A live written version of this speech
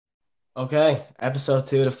Okay, episode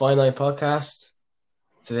two of the Fine Line Podcast.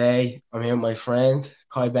 Today I'm here with my friend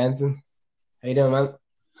Kai Benton. How you doing, man?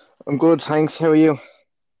 I'm good, thanks. How are you?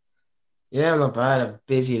 Yeah, I'm not bad. A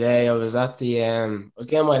busy day. I was at the I was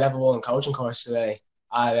getting my level one coaching course today.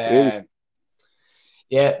 At Really?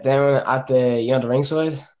 yeah, down at the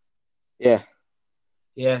ringside. Yeah.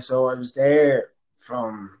 Yeah, so I was there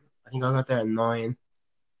from I think I got there at 9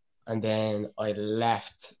 and then I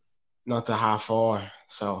left not to half 4,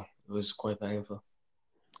 so it was quite painful.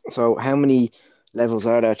 So how many levels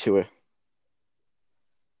are there to it?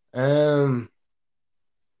 Um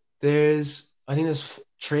I think there's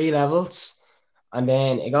three levels, and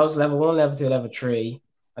then it goes level one, level two, level three,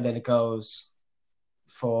 and then it goes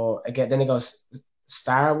for again. Then it goes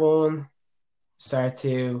star one, star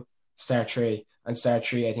two, star three, and star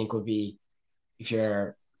three. I think would be if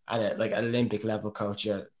you're at like an Olympic level coach,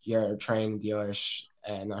 you're training the Irish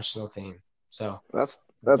national team. So That's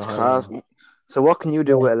that's a that's high class. level. So what can you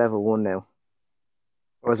do Yeah, with a level one now?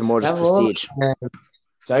 Or is it more just level prestige? one.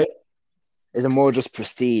 Sorry. Is it more just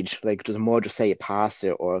prestige? Like does it more just say you pass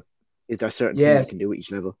it, or is there certain things you Yes, can do at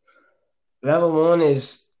each level? level one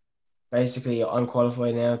is basically I'm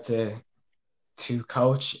qualified now to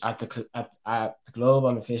coach at at the club.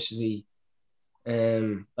 I'm officially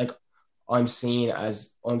like I'm seen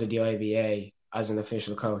as under the IBA as an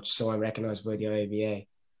official coach, so I'm recognized by the IBA,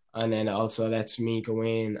 and then it also lets me go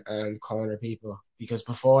in and corner people because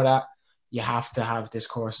before that you have to have this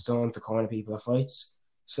course done to corner people at fights.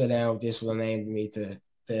 So now this will enable me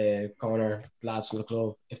to corner lads from the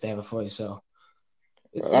club if they have a fight. So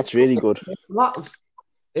it's That's good. really good. A lot of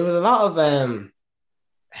it was a lot of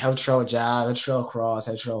how to throw a jab, how to throw a cross,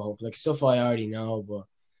 how to throw a hook, like stuff I already know, but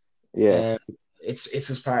Yeah. um, it's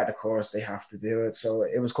as part of the course they have to do it. So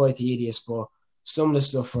it was quite tedious, but some of the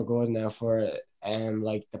stuff were good now for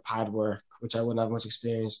like the pad work, which I wouldn't have much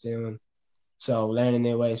experience doing. So learning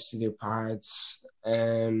new ways to do pads,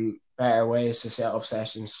 better ways to set up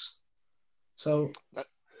sessions. So That-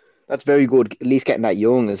 That's very good. At least getting that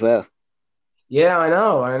young as well. yeah, I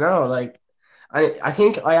know. Like I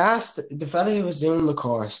think I asked the fella who was doing the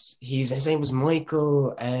course. His name was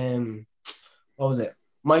Michael. What was it?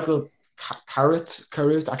 Michael Carrot.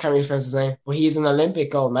 I can't really pronounce his name, but he's an Olympic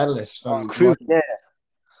gold medalist Oh, from true.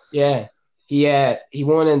 Yeah. yeah. He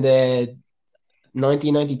won in the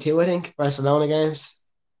 1992, I think, Barcelona games.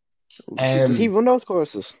 Does he Um, run those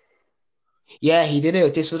courses? yeah, he did it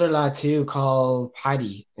with this other lad too called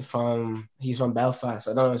Paddy from he's from Belfast.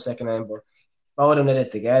 I don't know his second name, but both of them did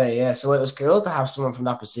it together. Yeah, so it was cool to have someone from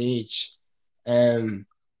that prestige, um,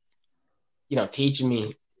 teaching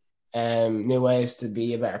me new ways to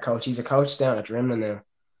be a better coach. He's a coach down at Drimna now.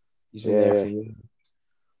 He's been Yeah, there yeah. for years.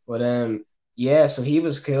 But yeah, so he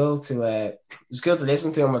was cool to it was cool to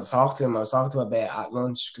listen to him and talk to him. I was talking to him about at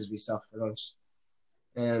lunch because we stopped for lunch.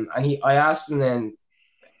 And I asked him then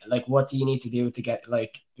like, what do you need to do to get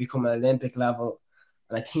like become an Olympic level?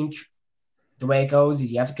 And I think the way it goes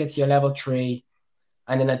is you have to get to your level three,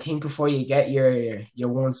 and then I think before you get your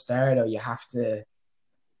one star though, you have to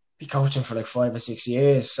be coaching for like 5 or 6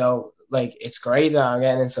 years. So like it's great that I'm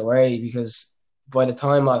getting in so early because by the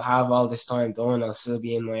time I'll have all this time done, I'll still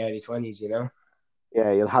be in my early 20s, you know?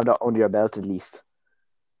 Yeah, you'll have that under your belt at least.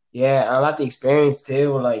 Yeah, and I like the experience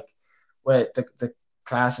too. Like with the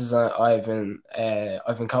classes I've been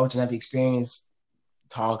coaching, I have the experience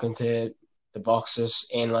talking to the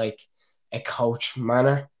boxers in like a coach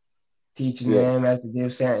manner, teaching Yeah. them how to do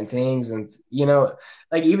certain things, and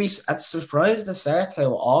like you'd be surprised at the start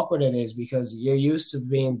how awkward it is because you're used to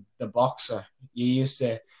being the boxer, you're used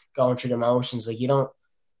to going through the motions, like you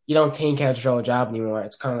don't think how to throw a jab anymore.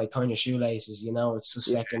 It's kind of like tying your shoelaces, it's just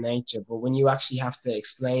Yeah. second nature. But when you actually have to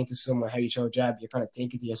explain to someone how you throw a jab, you're kind of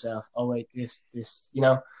thinking to yourself, oh wait, this,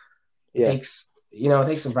 it Yeah. takes, it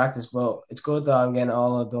takes some practice, but it's good that I'm getting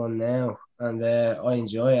all done now, and I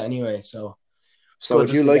enjoy it anyway. So it's So good would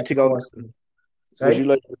you just to like get to the go course. would you Sorry.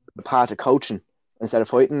 like to be a part of coaching instead of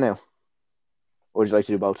fighting now? Or would you like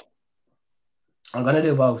to do both? I'm gonna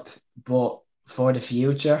do both, but for the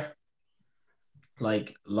future,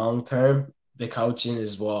 like long term, the coaching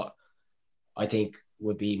is what I think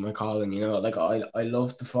would be my calling. Like I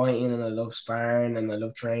love the fighting and I love sparring and I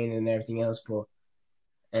love training and everything else, but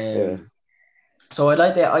Yeah. um, so I'd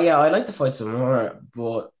like to. Oh yeah, I'd like to fight some more,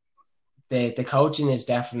 but the coaching is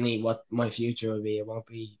definitely what my future will be. It won't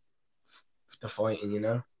be the fighting.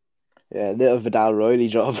 Yeah, little Vidal Riley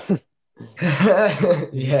job.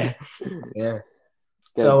 Yeah, yeah.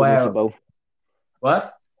 Get a So good mix of both.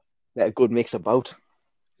 what? Get a good mix of both.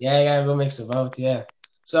 Yeah, we'll mix of both. Yeah.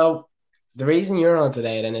 So the reason you're on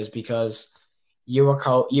today then is because you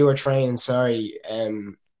were training. Sorry,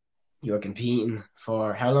 You were competing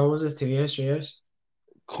for how long was it? 2 years, 3 years?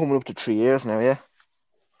 Coming up to 3 years now, yeah.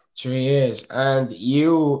 3 years. And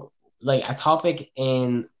you like a topic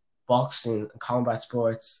in boxing and combat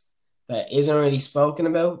sports that isn't really spoken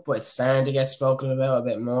about, but it's starting to get spoken about a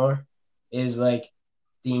bit more is like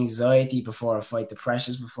the anxiety before a fight, the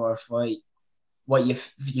pressures before a fight, what you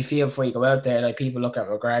feel before you go out there. Like people look at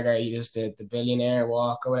McGregor, he does the billionaire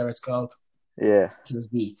walk or whatever it's called. Yeah, He was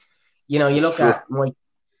the, the you look strut. at Mike,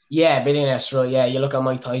 yeah, billionaire strut. Yeah, you look at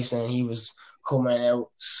Mike Tyson, he was coming out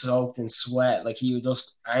soaked in sweat, like he was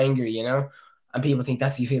just angry, And people think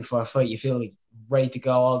that's how you feel before a fight. You feel like ready to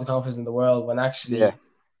go, all the confidence in the world. When Yeah, actually,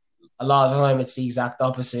 a lot of the time, it's the exact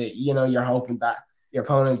opposite. You're hoping that your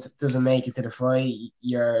opponent doesn't make it to the fight.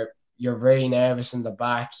 You're very nervous in the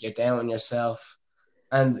back. You're doubting yourself,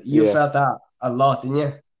 and you yeah, felt that a lot, didn't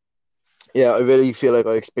you? yeah. I really feel like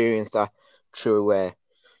I experienced that through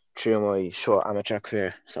through my short amateur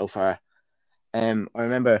career so far. I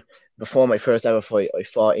remember before my first ever fight, I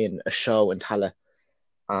fought in a show in Tala,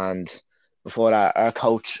 and before that, our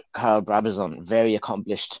coach Carl Brabazon, very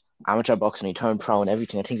accomplished amateur boxer, and he turned pro and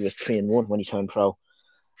everything. I think he was 3-1 when he turned pro,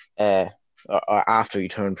 uh, or after he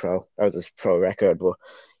turned pro. That was his pro record, but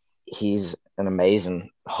he's an amazing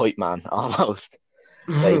hype man almost.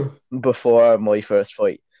 Like before my first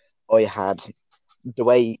fight, I had the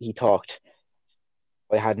way he talked.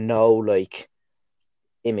 I had no like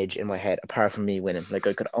image in my head apart from me winning. Like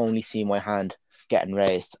I could only see my hand getting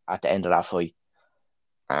raised at the end of that fight,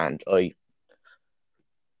 and I,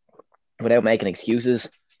 without making excuses,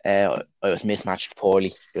 I was mismatched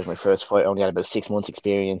poorly. It was my first fight. I only had about 6 months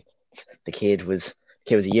experience. The kid was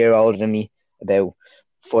a year older than me, about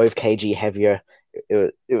 5 kg heavier.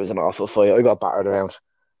 It was an awful fight. I got battered around,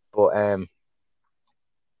 but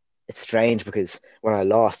it's strange because when I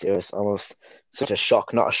lost, it was almost such a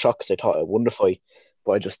shock. Not a shock because I thought I won the fight,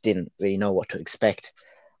 but I just didn't really know what to expect.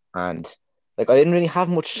 And like I didn't really have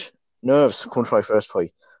much nerves coming to my first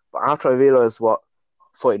fight. But after I realized what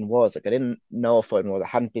fighting was, like I didn't know what fighting was. I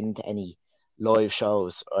hadn't been to any live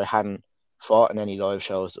shows, or I hadn't fought in any live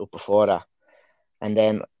shows up before that. And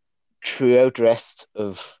then throughout the rest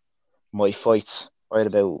of my fights, I had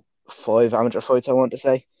about 5 amateur fights, I want to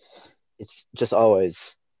say. It's just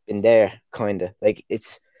always been there, kind of. Like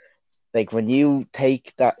it's like when you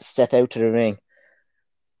take that step out to the ring,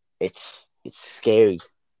 it's scary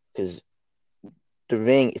because the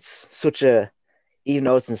ring, it's such a, even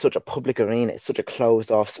though it's in such a public arena, it's such a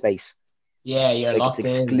closed off space. Yeah, you're Like it's locked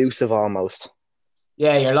in. exclusive almost.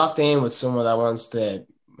 Yeah, you're locked in with someone that wants to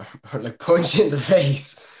like punch you in the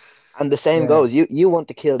face. And the same Yeah, goes, you want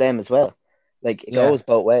to kill them as well. Like it yeah, goes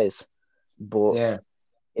both ways. But yeah.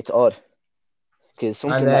 it's odd because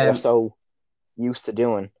And something that you're so used to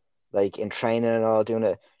doing, like in training and all, doing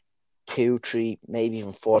it 2, 3, maybe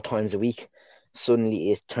even 4 times a week,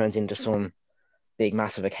 suddenly it turns into some big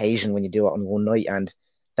massive occasion when you do it on one night, and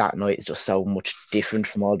that night is just so much different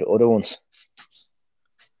from all the other ones.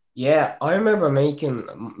 yeah, I remember making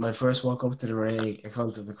my first walk up to the ring in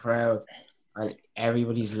front of the crowd, and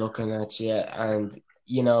everybody's looking at you, and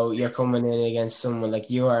you're coming in against someone like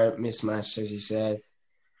you are mismatched, as you said.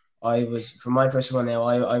 I was for my first one now.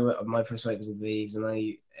 My first fight was in the leagues, and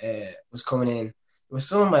I was coming in. It was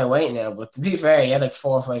some of my weight now, but to be fair, he had like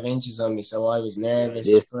 4 or 5 inches on me, so I was Yeah,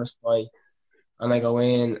 nervous. First fight, and I go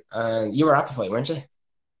in, and you were at the fight, weren't you?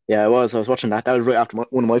 yeah, I was. I was watching that. That was right after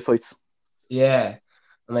one of my fights. Yeah,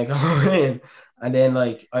 and I go in, and then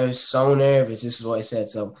like I was so nervous. This is what I said.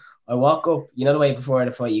 So I walk up. You know the way before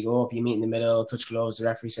the fight, you go up, you meet in the middle, touch gloves. The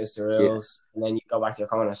referee says the Yeah, rules, and then you go back to your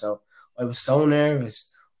corner. So I was so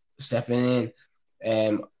nervous stepping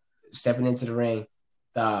um, stepping into the ring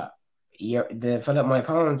that the fella, my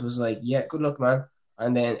opponent, was like, "Yeah, good luck, man."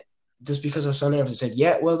 And then just because I was so nervous, I said,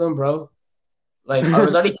 "Yeah, well done, bro." Like I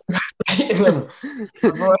was already congratulating him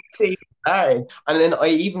before I even started. And then I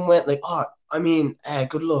even went like, "Oh, I mean,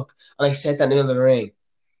 good luck." And I said that in the ring.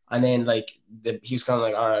 And then like he was kind of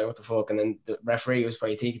like, "All right, what the fuck?" And then the referee was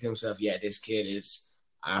probably thinking to himself, "Yeah, this kid is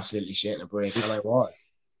absolutely shitting a brick," and I was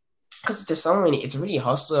because there's so many. It's a really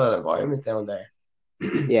hostile environment down there,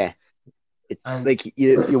 yeah. It's and like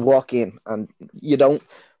you walk in and you don't.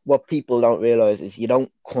 What people don't realize is you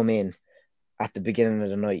don't come in at the beginning of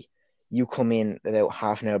the night. You come in about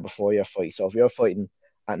half an hour before your fight. So if you're fighting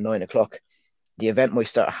at 9 o'clock, the event might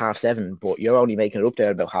start at half 7, but you're only making it up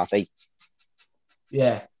there about half 8.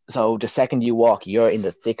 yeah. So the second you walk, you're in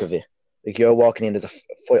the thick of it. Like you're walking in, there's a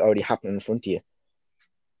fight already happening in front of you.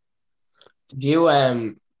 Did you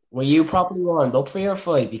were you properly warmed up for your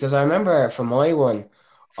fight? Because I remember for my one,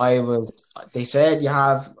 I was they said you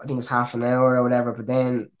have I think it was half an hour or whatever, but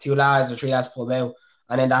then two lads or three lads pulled out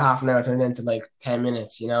and then that half an hour turned into like 10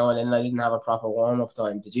 minutes, and then I didn't have a proper warm up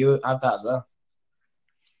time. Did you have that as well?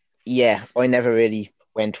 Yeah, I never really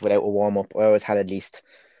went without a warm up. I always had at least.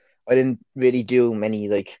 I didn't really do many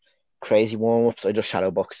like crazy warm ups. I just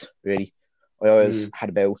shadow boxed really. I always Mm. had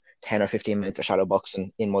about 10 or 15 minutes of shadow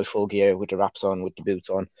boxing in my full gear with the wraps on, with the boots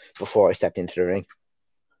on, before I stepped into the ring.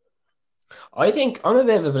 I think I'm a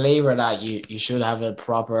bit of a believer that you should have a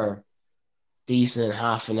proper decent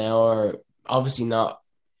half an hour. Obviously not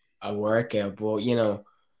a workout, but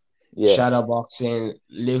Yeah, shadow boxing,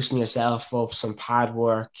 loosen yourself up, some pad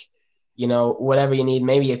work, whatever you need,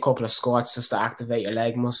 maybe a couple of squats just to activate your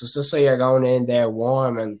leg muscles, just so you're going in there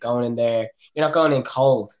warm and going in there. You're not going in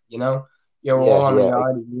cold, You're yeah, warm and yeah, you're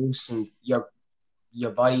already loosened.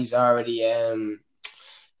 Your body's already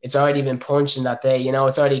it's already been punched in that day,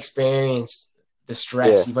 it's already experienced the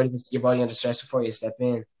yeah. stress. Your body under stress before you step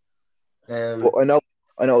in. But Um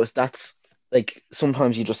I know that's like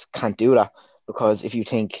sometimes you just can't do that because if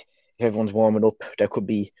everyone's warming up, there could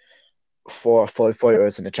be 4 or 5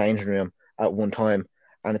 fighters in the changing room at one time,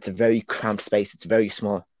 and it's a very cramped space. It's very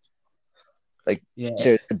small. Like yeah.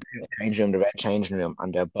 there's the blue changing room, the red changing room,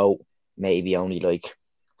 and they're both maybe only like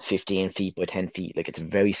 15 feet by 10 feet. Like it's a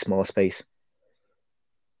very small space.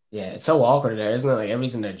 Yeah, it's so awkward there, isn't it? Like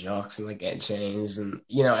everybody's in their jocks and like getting changed, and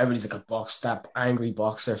everybody's like a boxed up, angry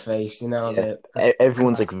boxer face. Yeah, The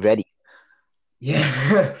everyone's class. like ready. Yeah,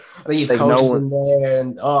 I think you've Like no coaches one, in there,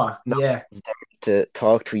 and oh no yeah, one's there to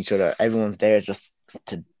talk to each other. Everyone's there just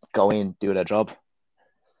to go in, do their job.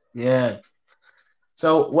 yeah.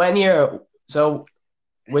 So when you're so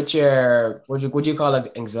with your would you call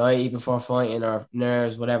it anxiety before fighting or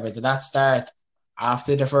nerves, whatever? Did that start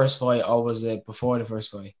after the first fight or was it before the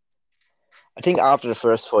first fight? I think after the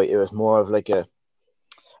first fight, it was more of like a.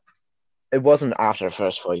 It wasn't after the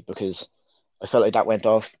first fight because I felt like that went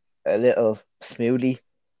off a little smoothly.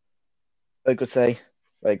 I could say,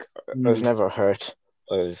 like I was Mm, never hurt.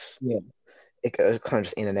 I was, yeah, I was kind of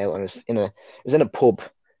just in and out, and it was in a pub.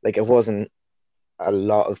 Like it wasn't a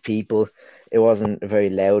lot of people. It wasn't a very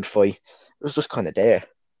loud fight. It was just kind of there.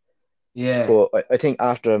 yeah, But I think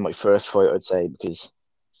after my first fight, I'd say because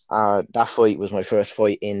that fight was my first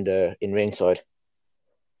fight in ringside,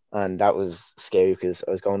 and that was scary because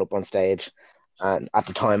I was going up on stage, and at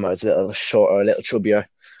the time I was a little shorter, a little chubbier.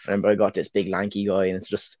 I remember I got this big lanky guy, and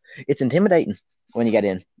it's intimidating when you get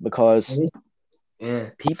in because yeah,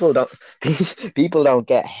 people don't people don't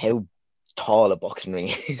get how tall a boxing ring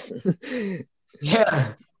is.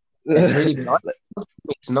 yeah. It's really been.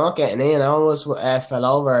 It's not getting in. I almost fell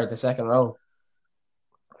over the second row.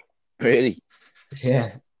 Really,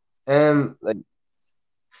 Yeah. Um. like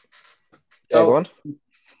yeah, go So on.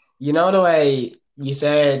 the way you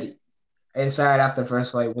said it started after the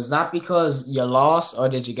first fight, was that because you lost or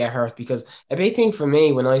did you get hurt? Because a big thing for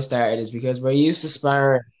me when I started is because we're used to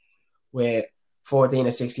sparring with 14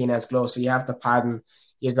 or 16 ounce gloves, so you have to padding.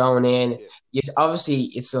 You're going in. Yeah, Obviously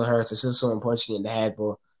it still hurts. It's still someone punching you in the head,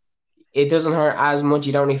 but it doesn't hurt as much.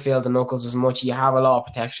 You don't really feel the knuckles as much. You have a lot of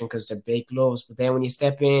protection because they're big gloves. But then when you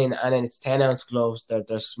step in and then it's 10 ounce gloves,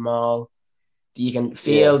 they're small. You can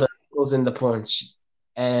yeah, feel the knuckles in the punch.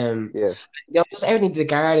 Um, yeah, just everything to the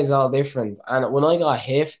guard is all different. And when I got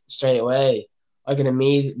hit straight away, I can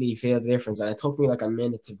immediately feel the difference. And it took me like a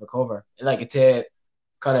minute to recover, like to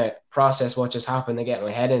kind of process what just happened and get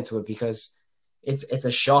my head into it because it's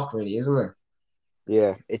a shock, really, isn't it?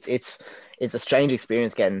 yeah. It's a strange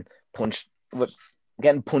experience punched with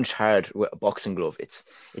getting punched hard with a boxing glove. It's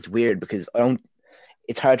weird because I don't.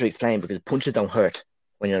 It's hard to explain because punches don't hurt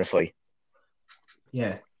when you're in a fight.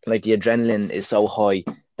 Yeah. Like the adrenaline is so high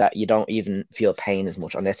that you don't even feel pain as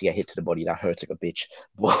much unless you get hit to the body. That hurts like a bitch.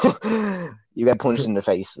 But you get punched in the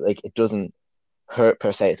face, like it doesn't hurt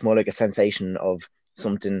per se. It's more like a sensation of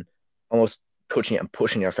something almost touching it and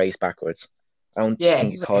pushing your face backwards. I don't Yeah,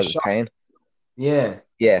 it's think it just like a causes shock. pain. Yeah.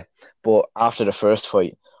 Yeah, but after the first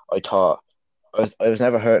fight, I thought I was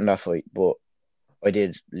never hurt in that fight, but I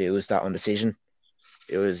did lose that on decision.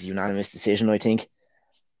 It was unanimous decision, I think.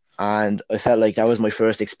 And I felt like that was my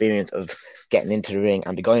first experience of getting into the ring.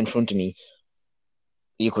 And the guy in front of me,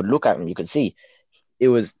 you could look at him, you could see it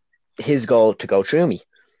was his goal to go through me.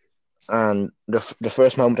 And the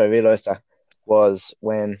first moment I realized that was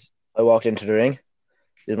when I walked into the ring.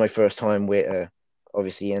 This is my first time with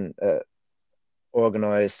obviously in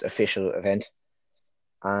organized official event,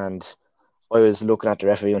 and I was looking at the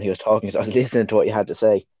referee when he was talking, so I was listening to what he had to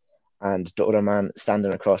say. And the other man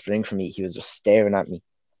standing across the ring from me, he was just staring at me,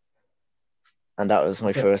 and that was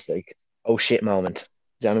my first like oh shit moment.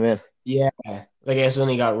 Do you know what I mean? Yeah, like I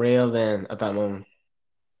suddenly got real then at that moment.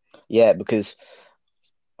 Yeah, because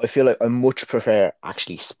I feel like I much prefer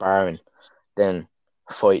actually sparring than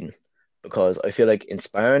fighting because I feel like in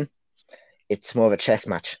sparring it's more of a chess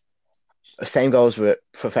match. Same goes with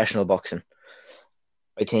professional boxing.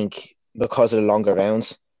 I think because of the longer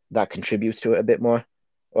rounds, that contributes to it a bit more.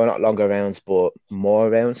 Or not longer rounds, but more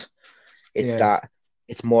rounds. It's Yeah, that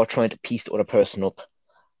it's more trying to piece the other person up.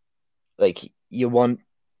 Like you want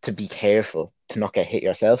to be careful to not get hit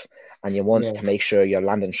yourself, and you want yeah, to make sure you're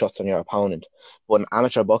landing shots on your opponent. But in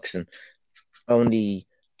amateur boxing, only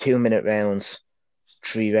 2 minute rounds,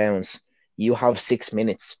 3 rounds. You have 6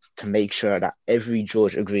 minutes to make sure that every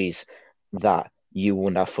judge agrees that you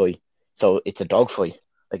won that fight. So it's a dogfight.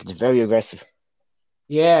 Like it's very aggressive.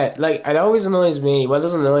 yeah. Like it always annoys me. Well, it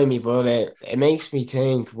doesn't annoy me, but it makes me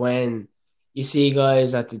think when you see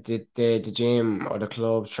guys at the gym or the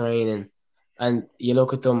club training, and you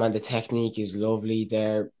look at them and the technique is lovely.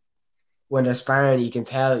 They're when they're sparring, you can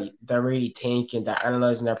tell they're really thinking, they're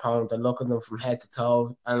analyzing their opponent, they're looking at them from head to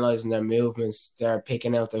toe, analyzing their movements, they're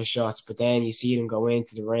picking out their shots. But then you see them go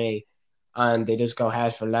into the ring and they just go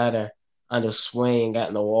head for leather and just swing and get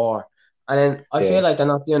in the war. And then I feel Yeah. like they're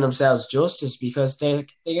not doing themselves justice because they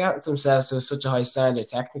get themselves to such a high standard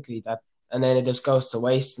technically that, and then it just goes to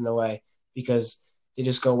waste in a way because they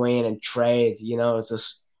just go in and trade. It's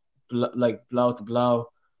just like blow to blow,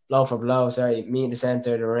 blow for blow. Sorry, me in the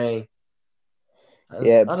center of the ring, and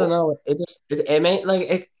Yeah, I don't but know. It made like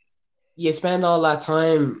it. You spend all that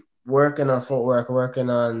time working on footwork, working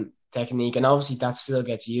on technique, and obviously that still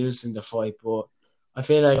gets used in the fight. But I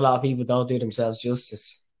feel like a lot of people don't do themselves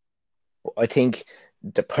justice. I think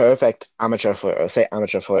the perfect amateur fighter, I say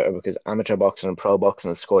amateur fighter because amateur boxing and pro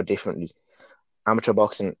boxing is scored differently. Amateur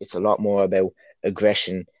boxing, it's a lot more about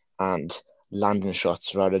aggression and landing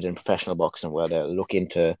shots rather than professional boxing, where they look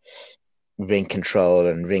into ring control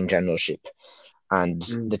and ring generalship and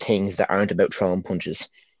Mm. the things that aren't about throwing punches.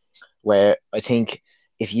 Where I think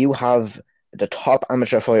if you have the top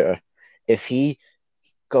amateur fighter, if he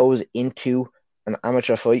goes into an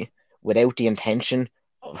amateur fight without the intention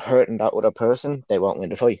of hurting that other person, they won't win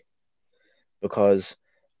the fight. Because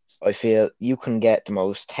I feel you can get the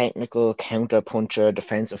most technical counter puncher,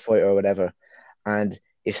 defensive fighter, or whatever. And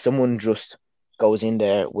if someone just goes in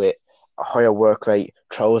there with a higher work rate,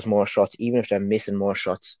 throws more shots, even if they're missing more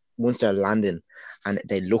shots, once they're landing and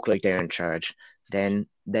they look like they're in charge, then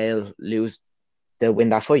they'll win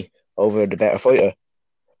that fight over the better fighter.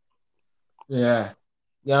 Yeah,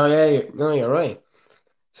 yeah, no, you're right.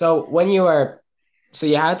 So when you were, so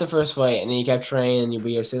you had the first fight and then you kept training.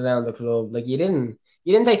 You were still down at the club. Like you didn't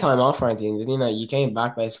take time off or anything, did you? Know, you came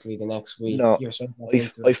back basically the next week. No, You were straight back I've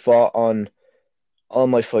into I it. fought on all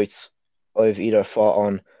my fights. I've either fought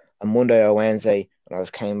on a Monday or Wednesday, and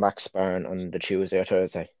I've came back sparring on the Tuesday or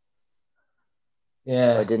Thursday. I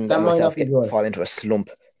Yeah, didn't that let might myself not be get good. fall into a slump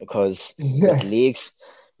because with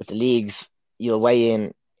the leagues, you'll weigh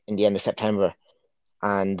in the end of September,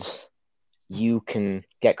 and you can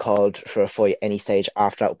get called for a fight any stage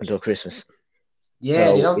after that up until Christmas.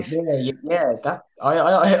 Yeah, they So don't. if Yeah, yeah. That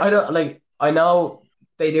I don't like. I know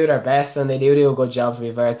they do their best and they do a good job to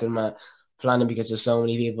be fair to them at planning because there's so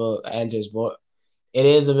many people enters, but it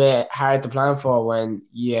is a bit hard to plan for when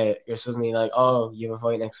you're suddenly like, oh, you have a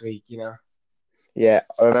fight next week. yeah,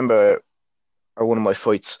 I remember at one of my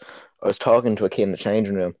fights, I was talking to a kid in the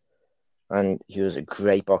changing room, and he was a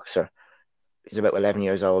great boxer. He's about 11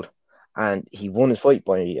 years old, and he won his fight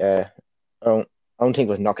by I don't think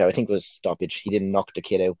it was knockout. I think it was stoppage. He didn't knock the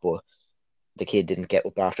kid out, but the kid didn't get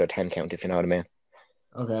up after a 10 count, if you know what I mean.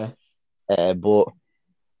 Okay. But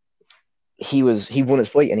he won his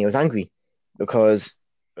fight and he was angry because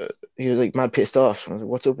he was like mad pissed off. I was like,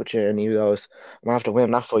 "What's up with you?" And he goes, "I'm after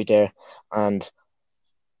winning that fight there, and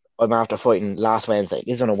I'm after fighting last Wednesday.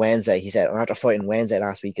 This is on a Wednesday." He said, "I'm after fighting Wednesday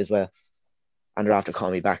last week as well, and they're after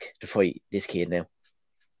calling me back to fight this kid now."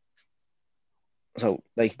 So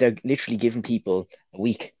like they're literally giving people a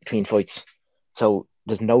week between fights, so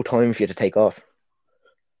there's no time for you to take off.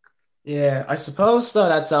 Yeah, I suppose though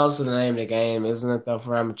that's also the name of the game, isn't it? Though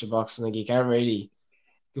for amateur boxing, like you can't really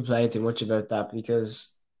complain too much about that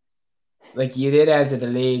because like you did enter the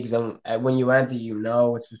leagues, and when you enter,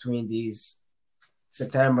 it's between these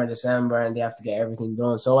September and December, and they have to get everything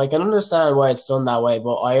done. So I can understand why it's done that way,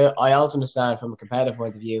 but I also understand from a competitive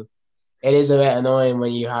point of view, it is a bit annoying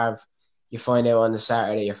when you find out on the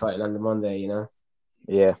Saturday you're fighting on the Monday.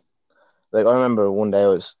 Yeah, like I remember one day I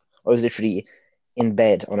was literally in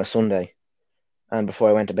bed on a Sunday, and before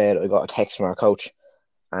I went to bed, I got a text from our coach,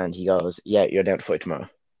 and he goes, "Yeah, you're down to fight tomorrow."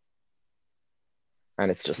 And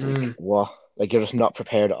it's just like, Mm. what? Like you're just not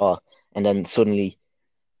prepared at all. And then suddenly,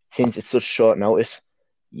 since it's such short notice,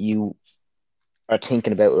 you are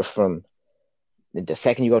thinking about it from the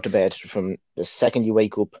second you go to bed, from the second you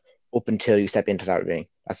wake up until you step into that ring.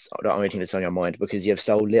 That's the only thing that's on your mind because you have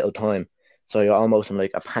so little time. So you're almost in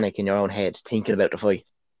like a panic in your own head thinking about the fight.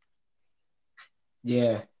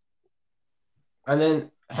 Yeah. And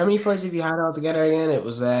then how many fights have you had altogether again? It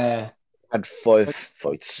was I had 5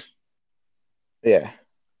 fights. Yeah,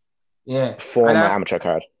 yeah. 4 And on my after amateur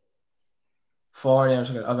card. 4 years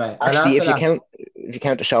ago. Okay. And Actually, after that, if you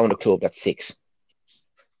count the show in the club, that's 6.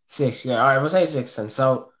 6. Yeah. All right, we'll say 6 then.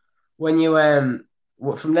 So when you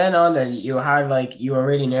from then on then you had like you were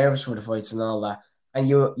really nervous for the fights and all that. And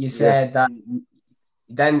you Yeah. said that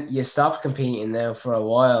then you stopped competing now for a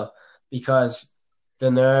while because the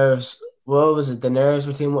nerves, what was it? The nerves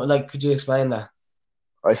were too much. Like, could you explain that?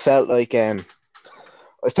 I felt like I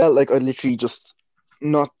literally just,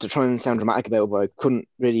 not to try and sound dramatic about it, but I couldn't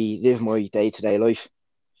really live my day to day life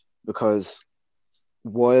because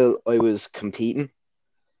while I was competing,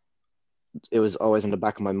 it was always in the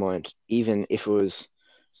back of my mind, even if it was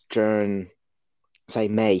during, say,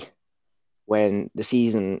 May, when the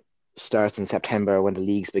season starts in September, when the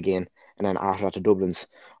leagues begin, and then after that, the Dublins.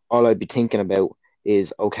 All I'd be thinking about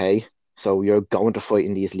is, okay, so you're going to fight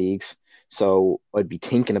in these leagues. So I'd be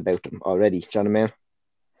thinking about them already. Do you know what I mean?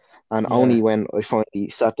 And only Yeah. when I finally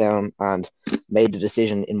sat down and made the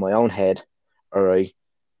decision in my own head, all right,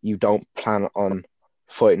 you don't plan on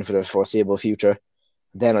fighting for the foreseeable future,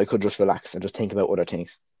 then I could just relax and just think about other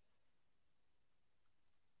things.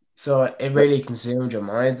 So it Like, really consumed your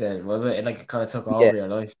mind then, was it? Like it kind of took yeah, over your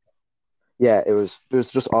life. yeah, it was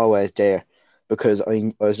just always there because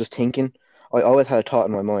I was just thinking, I always had a thought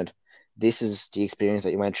in my mind. This is the experience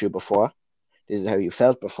that you went through before. This is how you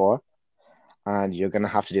felt before, and you're gonna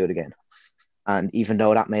have to do it again. And even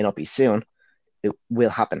though that may not be soon, it will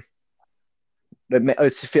happen. I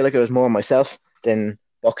feel like it was more myself than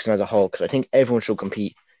boxing as a whole because I think everyone should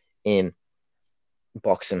compete in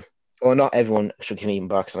boxing. Well, not everyone should compete in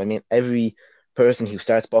boxing. I mean, every person who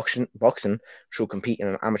starts boxing should compete in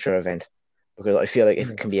an amateur event because I feel like it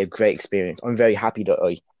Yeah. can be a great experience. I'm very happy that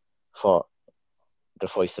I fought the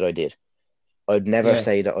fights that I did. I'd never Yeah.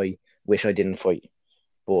 say that I wish I didn't fight,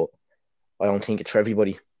 but I don't think it's for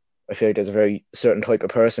everybody. I feel like there's a very certain type of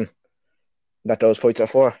person that those fights are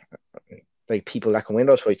for, like people that can win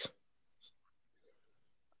those fights.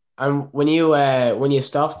 And when you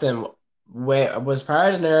stopped them, was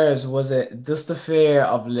part of the nerves, was it just the fear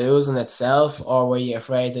of losing itself, or were you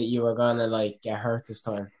afraid that you were gonna like get hurt this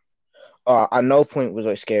time? At no point was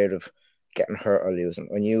I scared of getting hurt or losing.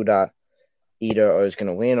 I knew that either I was going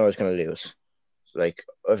to win or I was going to lose. Like,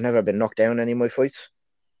 I've never been knocked down in any of my fights.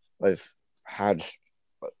 I've had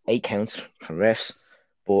 8 counts from refs,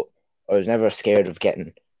 but I was never scared of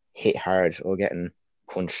getting hit hard or getting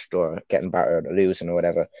punched or getting battered or losing or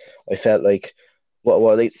whatever. I felt like,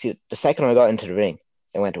 see, the second I got into the ring,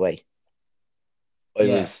 it went away. I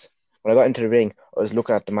Yeah. was When I got into the ring, I was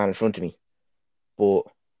looking at the man in front of me, but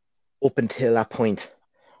up until that point,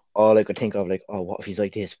 all I could think of, like, oh, what if he's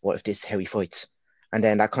like this? What if this is how he fights? And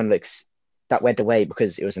then that kind of like that went away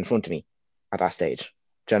because it was in front of me at that stage.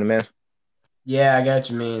 Do you know what I mean? Yeah, I get what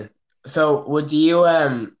you mean. So would you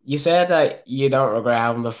said that you don't regret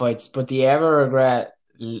having the fights, but do you ever regret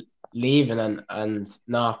leaving and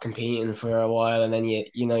not competing for a while and then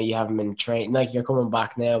you haven't been trained like you're coming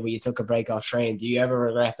back now but you took a break off training. Do you ever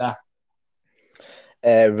regret that?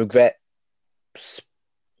 Regret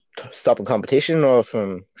stopping competition or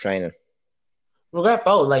from training? Regret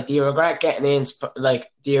both. Like do you regret getting in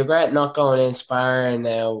like do you regret not going in sparring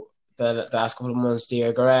now the last couple of months? Do you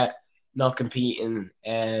regret not competing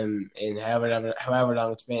in however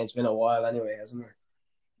long it's been? It's been a while anyway, hasn't it?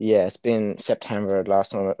 Yeah, it's been September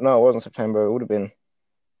last time. No, it wasn't September. It would have been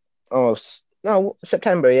almost, no,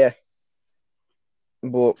 September. Yeah,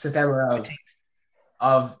 but September I think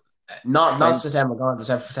of not 20 September gone, the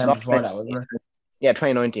September not before 20, that, wasn't it? yeah,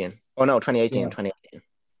 2019. Oh no, 2018, Yeah, 2018.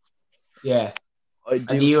 yeah. I And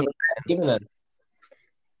do do you think even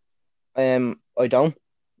then? I don't,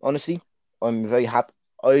 honestly. I'm very happy.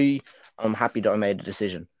 I'm happy that I made the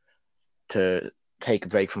decision to take a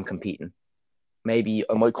break from competing. Maybe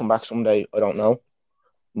I might come back someday. I don't know,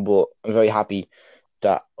 but I'm very happy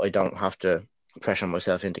that I don't have to pressure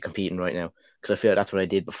myself into competing right now because I feel like that's what I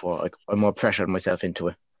did before. Like, I more pressured myself into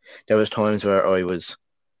it. There was times where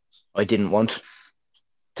I didn't want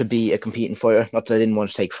to be a competing fighter. Not that I didn't want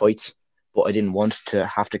to take fights, but I didn't want to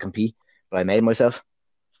have to compete. But I made myself,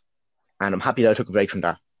 and I'm happy that I took a break from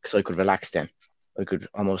that because I could relax then. I could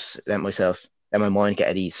almost let my mind get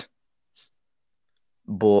at ease.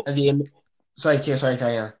 But And sorry,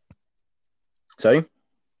 carry on. sorry.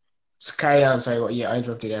 Carry on. Sorry, what? Yeah, I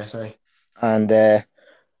interrupted you there. Sorry. And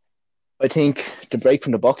I think the break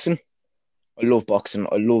from the boxing, I love boxing.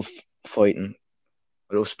 I love fighting.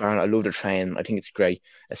 I love sparring. I love the training. I think it's great,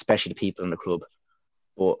 especially the people in the club.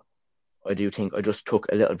 But I do think I just took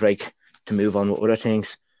a little break to move on with other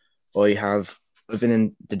things. I have I've been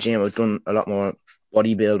in the gym. I've done a lot more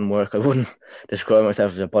bodybuilding work. I wouldn't describe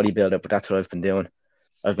myself as a bodybuilder, but that's what I've been doing.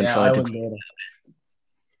 I've been Yeah, trying I to wouldn't do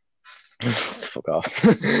fuck off,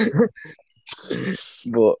 it.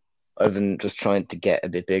 but I've been just trying to get a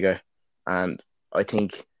bit bigger, and I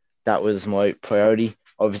think that was my priority.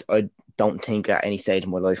 I don't think at any stage of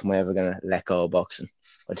my life am I ever gonna let go of boxing.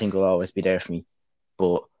 I think it'll always be there for me,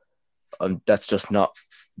 but that's just not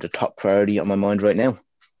the top priority on my mind right now.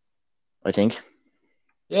 I think.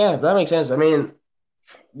 Yeah, that makes sense. I mean,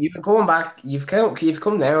 you've been coming back. You've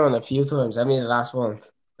come down a few times. I mean, the last month,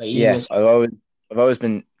 like even Yeah, this. I've always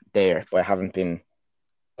been there, but I haven't been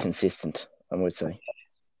consistent, I would say.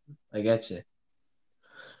 I get you.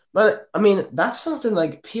 But I mean, that's something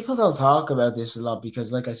like people don't talk about this a lot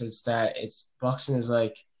because, like I said, it's boxing is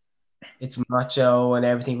like it's macho and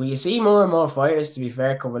everything. But you see more and more fighters, to be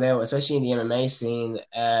fair, coming out, especially in the MMA scene.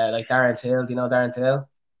 Like Darren Till. Do you know Darren Till?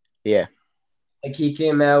 Yeah, Like he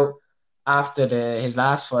came out after the his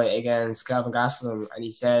last fight against Calvin Gastelum, and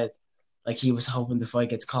he said like he was hoping the fight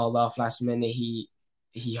gets called off last minute. He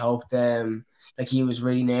hoped like he was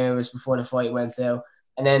really nervous before the fight went out.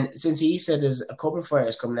 And then since he said there's a couple of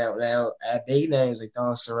fighters coming out now, big names like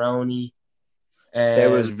Don Cerrone. there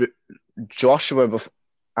was Um, Joshua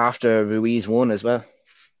after Ruiz won as well.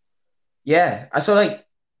 yeah, I saw like.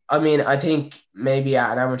 I mean, I think maybe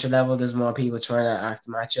at an amateur level, there's more people trying to act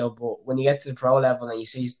macho, but when you get to the pro level and you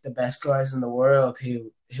see the best guys in the world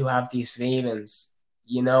who have these feelings,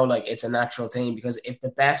 like it's a natural thing because if the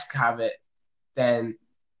best have it, then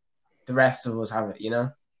the rest of us have it.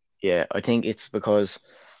 Yeah, I think it's because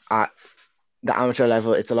at the amateur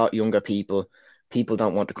level, it's a lot younger people. People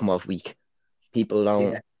don't want to come off weak. People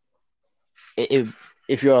don't. Yeah,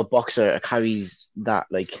 If you're a boxer, it carries that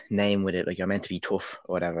like name with it, like you're meant to be tough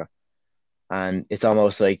or whatever, and it's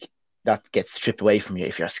almost like that gets stripped away from you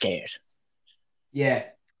if you're scared. yeah,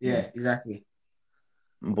 yeah, exactly.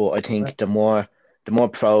 But I think the more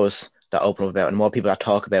pros that open up about it, and the more people that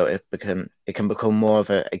talk about it, it can become more of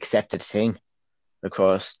an accepted thing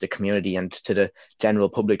across the community and to the general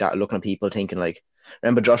public that are looking at people thinking like,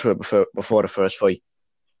 remember Joshua before the first fight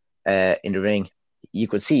in the ring, you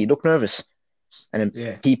could see he looked nervous, and then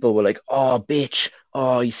Yeah, people were like, "Oh, bitch!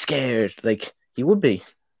 Oh, he's scared." Like he would be,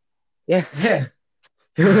 yeah, yeah.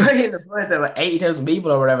 In the point of like 80,000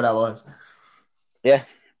 people or whatever that was. yeah,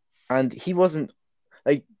 and he wasn't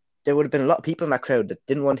like there would have been a lot of people in that crowd that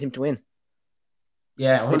didn't want him to win.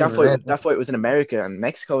 Yeah, Like that 100%. fight, that fight was in America, and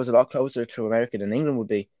Mexico is a lot closer to America than England would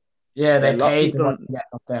be. Yeah, A they lot of paid to people, fucking get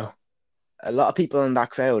up there. a lot of people in that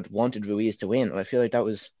crowd wanted Ruiz to win, and I feel like that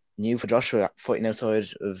was new for Joshua fighting outside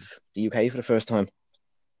of the UK for the first time.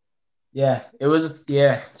 Yeah, it was.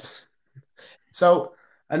 Yeah. So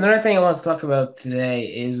another thing I want to talk about today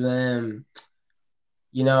is the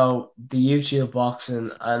YouTube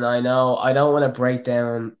boxing, and I know I don't want to break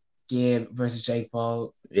down Gabe versus Jake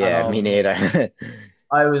Paul at Yeah, all, me but neither.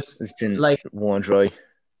 I was It's been like, one dry.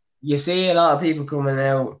 you see a lot of people coming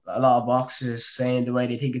out, a lot of boxers saying the way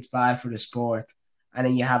they think it's bad for the sport. And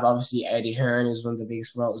then you have obviously Eddie Hearn, who's one of the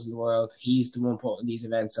biggest promoters in the world. He's the one putting these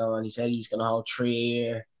events on. He said he's going to hold 3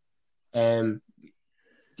 year. Um,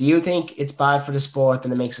 do you think it's bad for the sport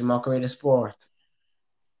and it makes a mockery of the sport?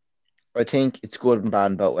 I think it's good and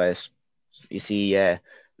bad in both ways. You see,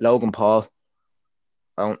 Logan Paul,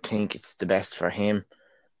 I don't think it's the best for him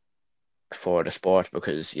for the sport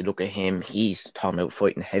because you look at him, he's talking about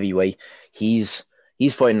fighting heavyweight. He's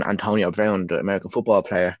fighting Antonio Brown, the American football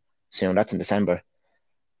player, soon. That's in December.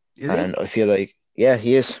 Is he? And I feel like, yeah,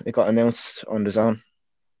 he is. It got announced on the zone.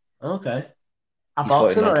 Okay. A He's fighting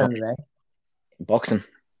boxing or Antonio MMA? boxing.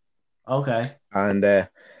 Okay. And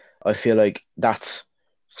I feel like that's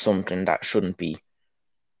something that shouldn't be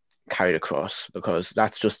carried across because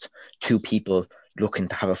that's just two people looking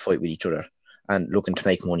to have a fight with each other and looking to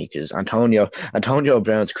make money because Antonio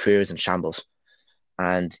Brown's career is in shambles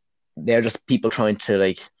and they're just people trying to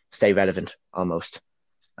like stay relevant almost.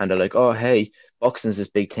 And they're like, oh hey, boxing's this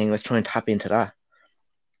big thing, let's try and tap into that.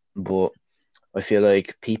 But I feel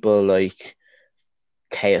like people like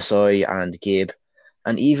KSI and Gabe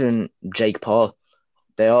and even Jake Paul,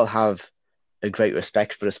 they all have a great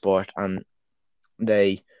respect for the sport and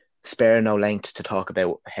they spare no length to talk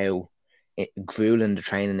about how grueling the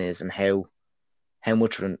training is and how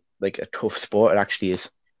much of like a tough sport it actually is,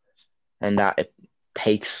 and that it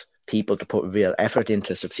takes people to put real effort in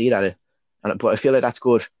to succeed at it. And but I feel like that's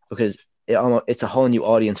good because it's a whole new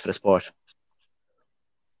audience for the sport.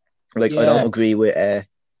 Like I don't Yeah, agree with.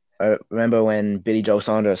 I remember when Billy Joe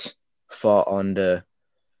Saunders fought on the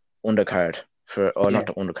undercard or not yeah,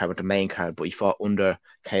 the undercard, but the main card, but he fought under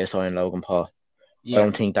KSI and Logan Paul. I yeah,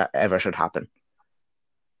 don't think that ever should happen.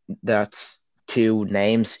 That's two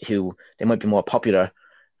names who they might be more popular,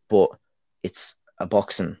 but it's a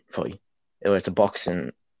boxing fight or it's a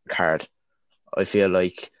boxing card. I feel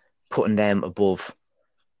like putting them above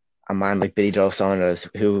a man like Billy Joe Saunders,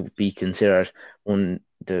 who would be considered one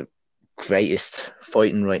of the greatest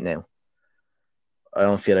fighting right now. I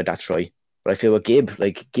don't feel like that's right. But I feel with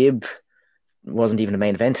Gibb wasn't even the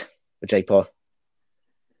main event with Jake Paul.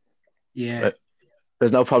 yeah, But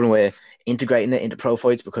there's no problem with integrating it into pro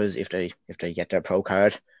fights because if they get their pro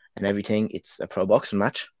card and everything, it's a pro boxing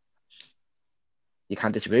match. You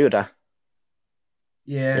can't disagree with that.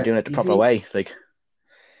 They're yeah. doing it the You proper see, way. Like,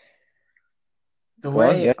 the go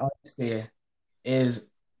on, yeah, way I see it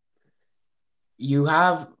is you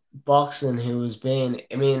have boxing who has been,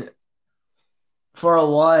 I mean, for a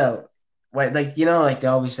while, like like they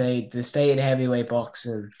always say, the state of heavyweight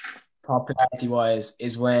boxing, popularity wise,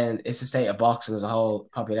 is when it's the state of boxing as a whole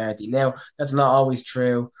popularity. Now that's not always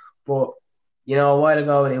true, but a while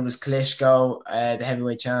ago it was Klitschko, the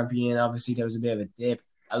heavyweight champion. Obviously, there was a bit of a dip.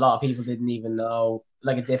 A lot of people didn't even know,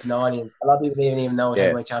 like a dip in the audience. A lot of people didn't even know what yeah,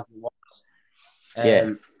 heavyweight champion was. yeah,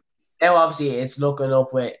 Um, Now obviously it's looking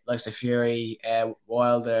up with like Fury,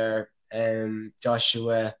 Wilder,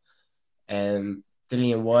 Joshua,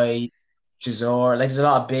 Dillian White, Chisora. Like there's a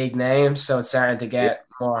lot of big names, so it's starting to yeah, get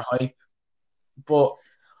more hype. But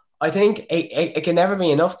I think it can never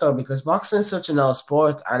be enough though, because boxing is such an old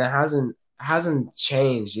sport and it hasn't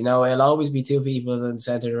changed. It'll always be two people in the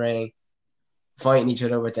center of the ring fighting each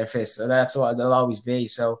other with their fists. So that's what they'll always be.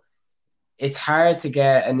 So it's hard to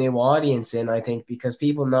get a new audience in, I think, because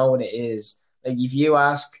people know what it is. Like if you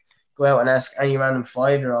go out and ask any random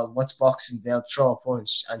 5 year old what's boxing, they'll throw a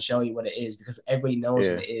punch and show you what it is because everybody knows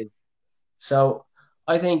what yeah, it is. So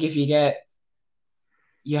I think if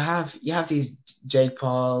you have these Jake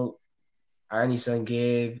Paul, Anderson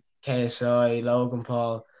Gibb, KSI, Logan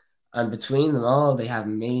Paul, and between them all, they have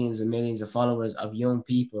millions and millions of followers of young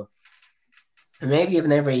people who maybe have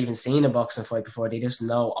never even seen a boxing fight before. They just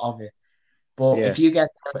know of it. But yeah,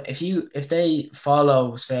 if they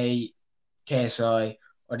follow, say, KSI,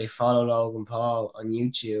 or they follow Logan Paul on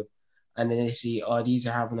YouTube, and then they see, oh, these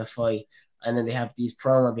are having a fight, and then they have these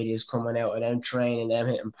promo videos coming out of them training, them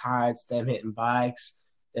hitting pads, them hitting bikes,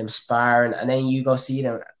 them sparring, and then you go see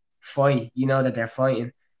them fight. You know that they're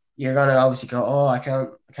fighting. You're gonna obviously go, oh, I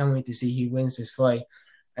can't wait to see who wins this fight,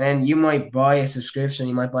 and then you might buy a subscription,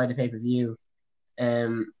 you might buy the pay-per-view,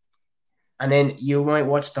 um, and then you might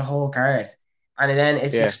watch the whole card, and then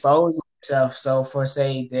it's yeah, exposing yourself. So for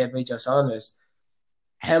say the Joe Saunders,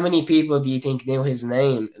 how many people do you think knew his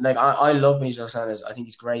name? Like I love Joe Saunders, I think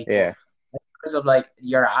he's great, but yeah. because of like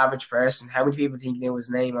your average person, how many people think knew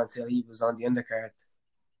his name until he was on the undercard?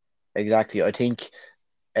 Exactly. I think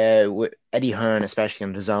with Eddie Hearn, especially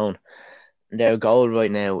on the zone, their goal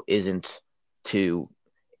right now isn't to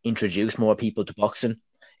introduce more people to boxing.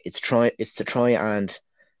 It's to try and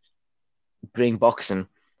bring boxing,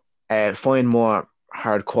 find more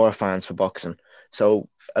hardcore fans for boxing. So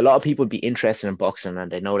a lot of people would be interested in boxing and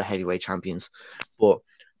they know the heavyweight champions, but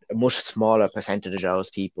a much smaller percentage of those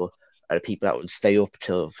people are the people that would stay up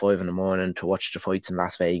till 5 in the morning to watch the fights in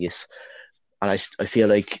Las Vegas. And I feel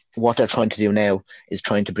like what they're trying to do now is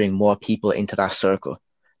trying to bring more people into that circle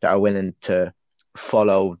that are willing to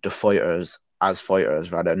follow the fighters as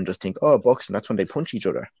fighters rather than just think, oh, boxing, that's when they punch each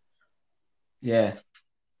other. Yeah,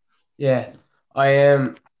 yeah. I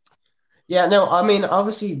am. Yeah, no, I mean,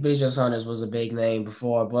 obviously, Joe Saunders was a big name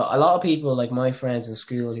before, but a lot of people, like my friends in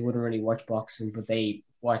school, who wouldn't really watch boxing, but they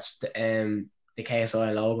watched the KSI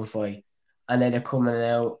and Logan fight, and then they're coming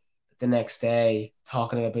out the next day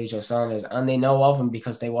talking about Joe Saunders, and they know of him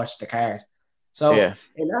because they watched the card. So Yeah,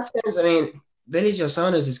 in that sense, I mean, Billy Joe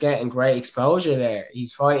Saunders is getting great exposure there.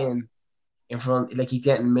 He's fighting in front, like he's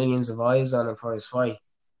getting millions of eyes on him for his fight.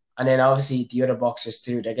 And then obviously the other boxers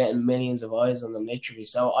too, they're getting millions of eyes on them literally.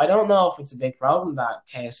 So I don't know if it's a big problem that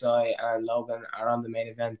KSI and Logan are on the main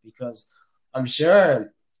event, because I'm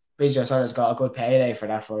sure BJ Sonner's got a good payday for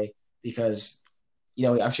that fight, because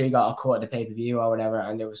I'm sure he got a cut at the pay per view or whatever,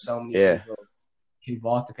 and there was so many yeah, people who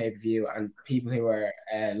bought the pay per view and people who were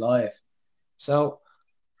live. So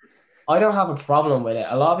I don't have a problem with it.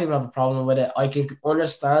 A lot of people have a problem with it. I can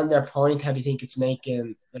understand their point, how they think it's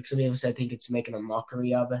making, like some people said, think it's making a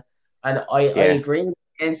mockery of it. And I yeah, agree with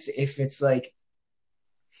Vince if it's like,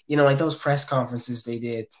 like those press conferences they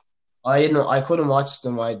did. I didn't. I couldn't watch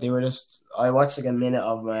them. They were just. I watched like a minute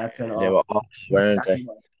of them. I had to turn it They off. were off, weren't they? Exactly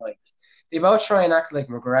what like. They both try and act like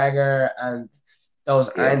McGregor and those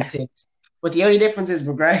Yeah. antics, but the only difference is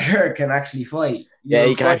McGregor can actually fight. You Yeah, know,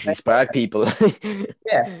 you can Floyd. actually spark people.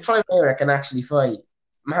 Yeah, Floyd Mayweather can actually fight.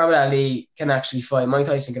 Muhammad Ali can actually fight. Mike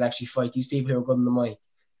Tyson can actually fight. These people who are good in the mic,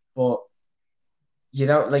 but you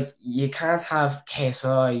don't like. You can't have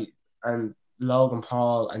KSI and Logan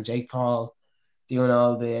Paul and Jake Paul doing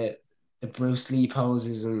all the Bruce Lee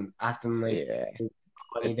poses and acting like Yeah.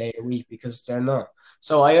 20 day a week because they're not.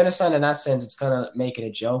 So I understand in that sense it's kind of making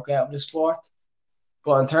a joke out of the sport.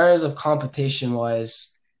 But in terms of competition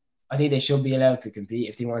wise, I think they should be allowed to compete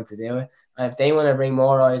if they want to do it. And if they want to bring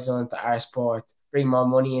more eyes onto our sport, bring more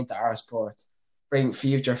money into our sport, bring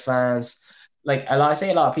future fans. Like I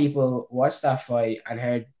say a lot of people watched that fight and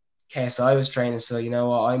heard KSI was training, so you know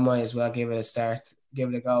what, I might as well give it a start, give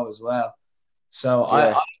it a go as well. So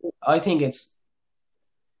Yeah. I think it's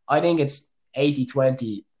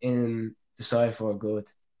 80-20 in the side for good.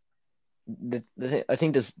 I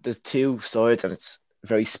think there's two sides and it's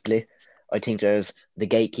very split. I think there's the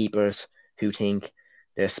gatekeepers who think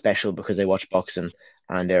they're special because they watch boxing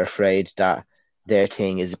and they're afraid that their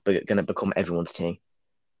thing is going to become everyone's thing.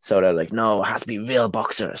 So they're like, no, it has to be real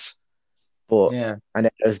boxers. But Yeah. and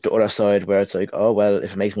then there's the other side where it's like, oh well,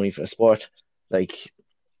 if it makes money for the sport, like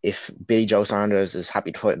if Billy Joe Saunders is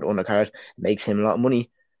happy to fight in the undercard, it makes him a lot of money.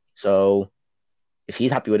 So if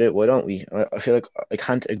he's happy with it, why don't we? I feel like I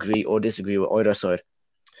can't agree or disagree with either side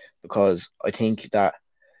because I think that,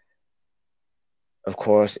 of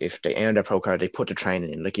course, if they earn their pro card, they put the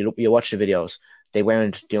training in. Like you watch the videos, they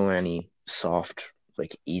weren't doing any soft,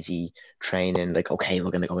 like easy training. Like okay,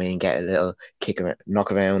 we're gonna go in and get a little kick around,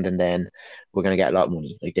 knock around, and then we're gonna get a lot of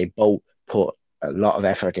money. Like they both put a lot of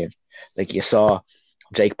effort in. Like you saw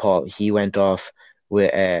Jake Paul, he went off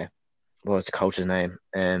with what was the coach's name?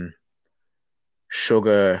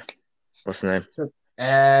 Sugar, what's the name? So,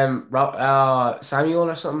 Samuel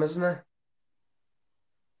or something, isn't it?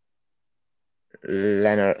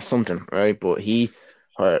 Leonard something, right? But he,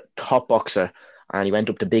 her top boxer, and he went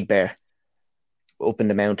up to Big Bear up in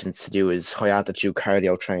the mountains to do his high altitude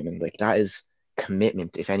cardio training. Like that is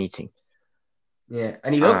commitment, if anything. Yeah,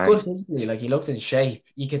 and he looked good And physically. Like he looked in shape.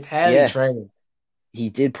 You could tell he yeah, trained. he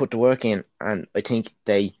did put the work in, and I think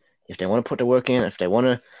if they want to put the work in, if they want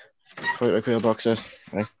to fight like real boxers,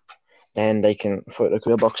 right, then they can fight like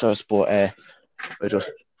real boxers. But I just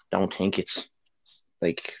don't think it's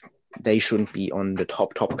like they shouldn't be on the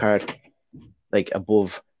top card, like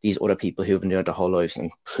above these other people who've been doing it their whole lives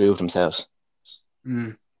and prove themselves.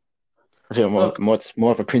 Mm. I feel Look, it's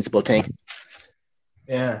more of a principle thing.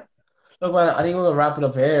 yeah. Look, man, I think we're gonna wrap it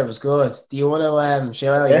up here. It was good. Do you want to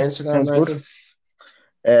shout out your Yeah, Instagram sounds or good.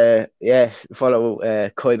 anything? Yeah, follow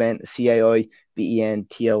Koiben CAIBENTON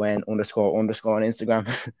 __ on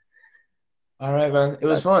Instagram. All right, man. It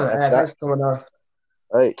was That, fun. that's that. Thanks for coming on.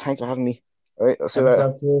 All right, thanks for having me. All right, I'll see you later.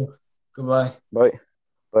 Episode 2. Goodbye. Bye.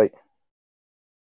 Bye.